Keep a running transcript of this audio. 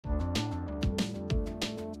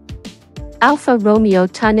Alfa Romeo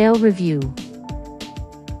Tonale Review.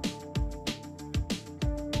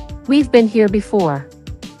 We've been here before.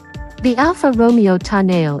 The Alfa Romeo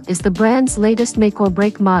Tonale is the brand's latest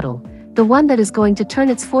make-or-break model, the one that is going to turn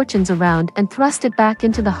its fortunes around and thrust it back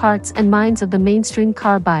into the hearts and minds of the mainstream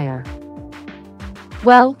car buyer.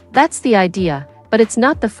 Well, that's the idea, but it's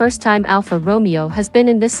not the first time Alfa Romeo has been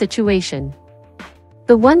in this situation.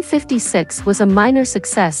 The 156 was a minor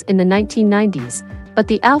success in the 1990s, but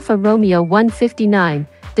the Alfa Romeo 159,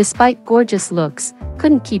 despite gorgeous looks,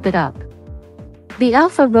 couldn't keep it up. The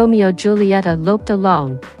Alfa Romeo Giulietta loped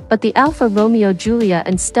along, but the Alfa Romeo Giulia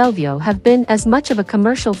and Stelvio have been as much of a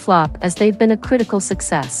commercial flop as they've been a critical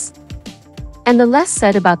success. And the less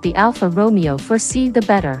said about the Alfa Romeo 4C the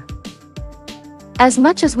better. As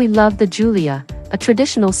much as we love the Giulia, a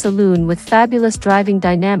traditional saloon with fabulous driving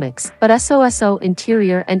dynamics but SOSO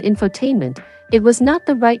interior and infotainment, it was not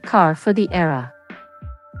the right car for the era.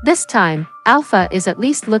 This time, Alfa is at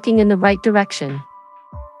least looking in the right direction.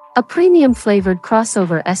 A premium-flavored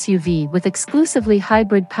crossover SUV with exclusively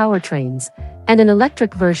hybrid powertrains, and an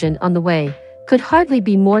electric version on the way, could hardly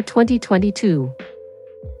be more 2022.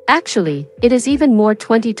 Actually, it is even more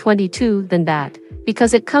 2022 than that,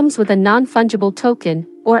 because it comes with a non-fungible token,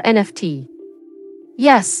 or NFT.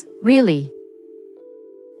 Yes, really.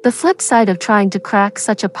 The flip side of trying to crack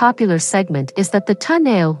such a popular segment is that the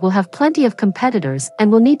Tonale will have plenty of competitors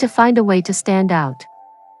and will need to find a way to stand out.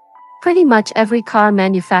 Pretty much every car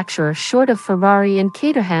manufacturer short of Ferrari and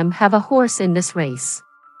Caterham have a horse in this race.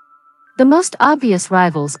 The most obvious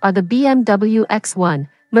rivals are the BMW X1,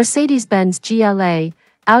 Mercedes-Benz GLA,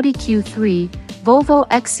 Audi Q3, Volvo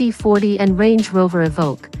XC40 and Range Rover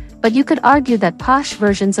Evoque, but you could argue that posh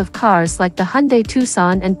versions of cars like the Hyundai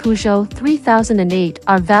Tucson and Peugeot 3008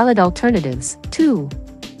 are valid alternatives, too.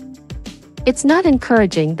 It's not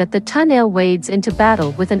encouraging that the Tonale wades into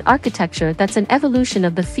battle with an architecture that's an evolution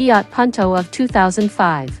of the Fiat Punto of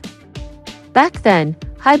 2005. Back then,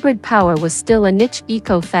 hybrid power was still a niche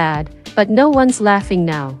eco-fad, but no one's laughing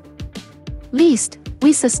now. Least,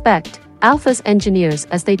 we suspect, Alfa's engineers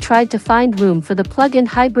as they tried to find room for the plug-in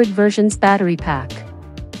hybrid version's battery pack.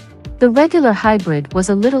 The regular hybrid was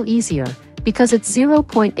a little easier, because its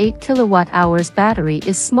 0.8 kilowatt-hours battery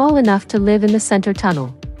is small enough to live in the center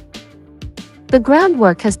tunnel. The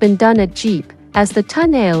groundwork has been done at Jeep, as the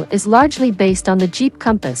Tonale is largely based on the Jeep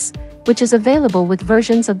Compass, which is available with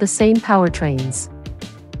versions of the same powertrains.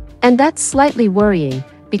 And that's slightly worrying,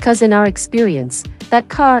 because in our experience, that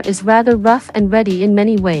car is rather rough and ready in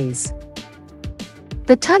many ways.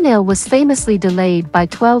 The Tonale was famously delayed by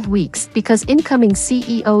 12 weeks because incoming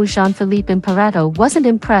CEO Jean-Philippe Imparato wasn't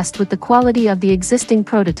impressed with the quality of the existing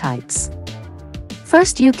prototypes.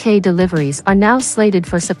 First UK deliveries are now slated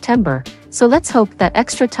for September, so let's hope that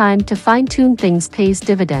extra time to fine-tune things pays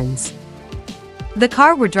dividends. The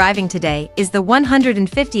car we're driving today is the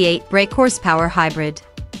 158 brake horsepower hybrid.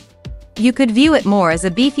 You could view it more as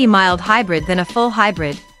a beefy mild hybrid than a full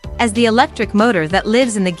hybrid, as the electric motor that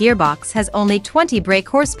lives in the gearbox has only 20 brake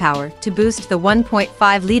horsepower to boost the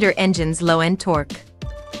 1.5-liter engine's low-end torque.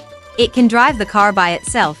 It can drive the car by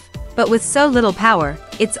itself, but with so little power,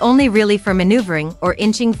 it's only really for maneuvering or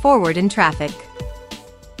inching forward in traffic.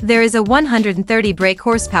 There is a 130 brake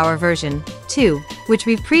horsepower version, too, which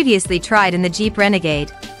we've previously tried in the Jeep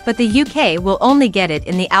Renegade, but the UK will only get it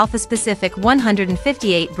in the Alfa-specific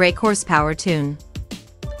 158 brake horsepower tune.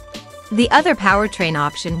 The other powertrain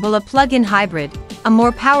option will a plug-in hybrid, a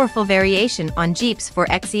more powerful variation on Jeep's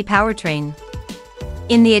 4xe powertrain.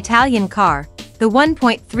 In the Italian car, the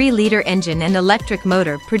 1.3-liter engine and electric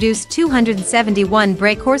motor produce 271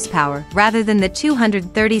 brake horsepower rather than the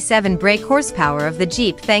 237 brake horsepower of the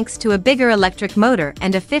Jeep thanks to a bigger electric motor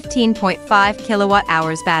and a 15.5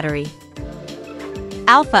 kilowatt-hours battery.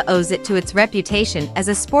 Alfa owes it to its reputation as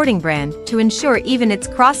a sporting brand to ensure even its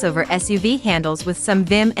crossover SUV handles with some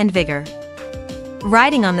vim and vigor.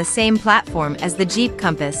 Riding on the same platform as the Jeep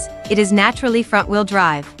Compass, it is naturally front-wheel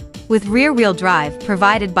drive, with rear-wheel drive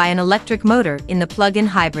provided by an electric motor in the plug-in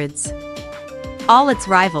hybrids. All its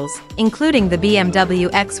rivals, including the BMW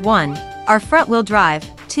X1, are front-wheel drive,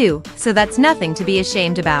 too, so that's nothing to be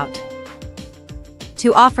ashamed about.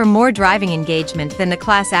 To offer more driving engagement than the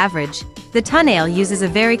class average, the Tonale uses a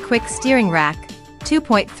very quick steering rack,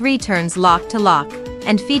 2.3 turns lock-to-lock,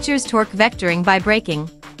 and features torque vectoring by braking,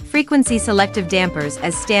 frequency-selective dampers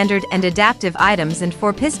as standard and adaptive items and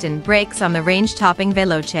 4-piston brakes on the range-topping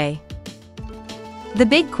Veloce. The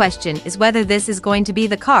big question is whether this is going to be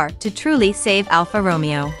the car to truly save Alfa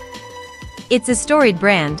Romeo. It's a storied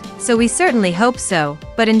brand, so we certainly hope so,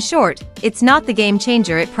 but in short, it's not the game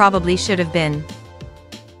changer it probably should have been.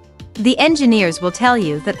 The engineers will tell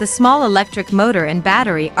you that the small electric motor and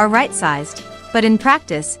battery are right-sized, but in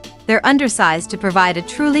practice, they're undersized to provide a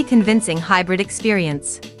truly convincing hybrid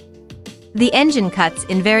experience. The engine cuts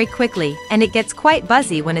in very quickly and it gets quite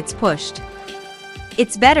buzzy when it's pushed.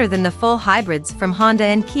 It's better than the full hybrids from Honda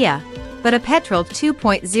and Kia, but a petrol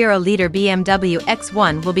 2.0-liter BMW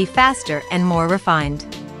X1 will be faster and more refined.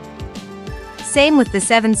 Same with the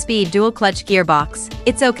 7-speed dual-clutch gearbox,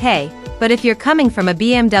 it's okay, but if you're coming from a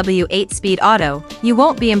BMW 8-speed auto, you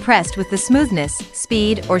won't be impressed with the smoothness,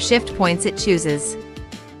 speed, or shift points it chooses.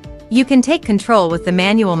 You can take control with the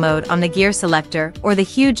manual mode on the gear selector or the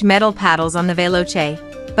huge metal paddles on the Veloce,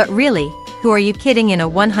 but really, who are you kidding in a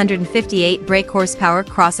 158 brake horsepower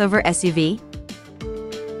crossover SUV?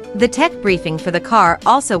 The tech briefing for the car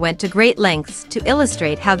also went to great lengths to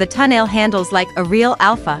illustrate how the Tonale handles like a real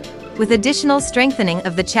Alfa, with additional strengthening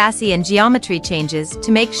of the chassis and geometry changes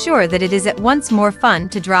to make sure that it is at once more fun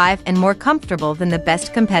to drive and more comfortable than the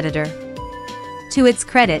best competitor. To its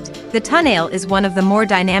credit, the Tonale is one of the more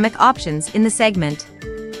dynamic options in the segment.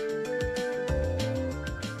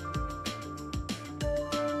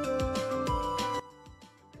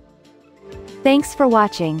 Thanks for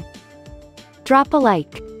watching. Drop a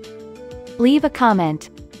like, leave a comment,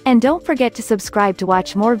 and don't forget to subscribe to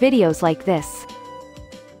watch more videos like this.